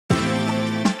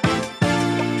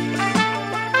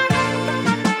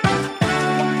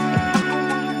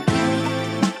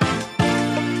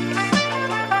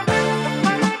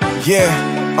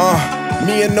Yeah,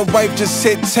 me and the wife just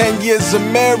hit 10 years of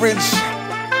marriage.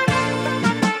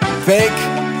 Thank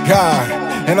God.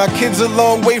 And our kids a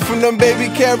long way from them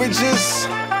baby carriages.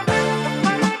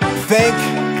 Thank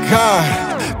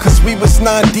God. Cause we was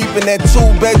 9 deep in that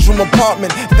 2-bedroom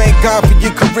apartment. Thank God for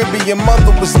your Caribbean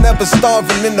mother was never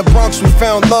starving. In the Bronx we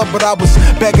found love, but I was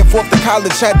back and forth to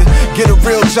college. Had to get a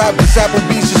real job cause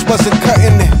Applebee's just wasn't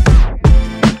cutting it.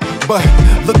 But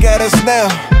look at us now.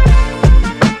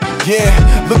 Yeah,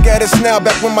 look at us now.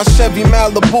 Back when my Chevy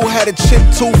Malibu had a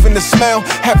chipped tooth and a smile,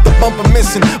 half the bumper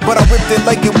missing, but I whipped it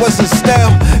like it wasn't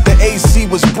style. The AC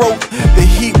was broke, the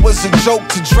heat was a joke.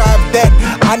 To drive that,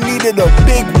 I needed a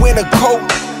big winter coat.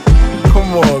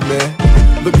 Come on,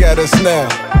 man, look at us now.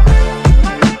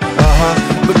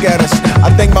 Look at us. I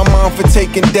thank my mom for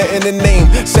taking debt in the name.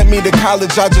 Sent me to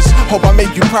college, I just hope I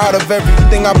make you proud of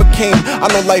everything I became. I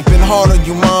know life been hard on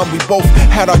you, mom. We both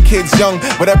had our kids young,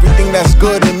 but everything that's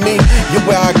good in me, you're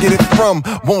where I get it from.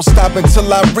 Won't stop until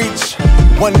I reach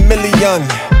 1 million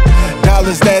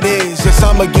dollars, that is. Yes,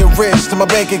 I'ma get rich. To my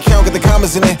bank account, get the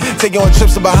commas in it. Take you on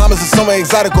trips to Bahamas or somewhere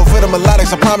exotic. Go for the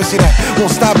melodics, I promise you that.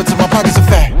 Won't stop until my pockets are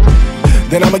fat.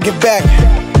 Then I'ma get back.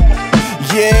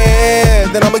 Yeah,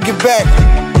 then I'ma get back.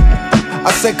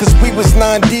 I said cause we was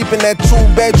 9 deep in that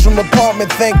 2-bedroom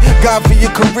apartment. Thank God for your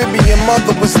Caribbean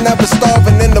mother was never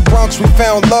starving. In the Bronx we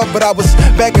found love, but I was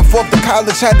back and forth to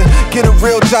college. Had to get a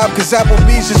real job cause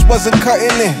Applebee's just wasn't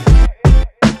cutting it.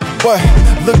 But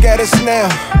look at us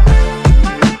now.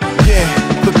 Yeah,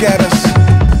 look at us.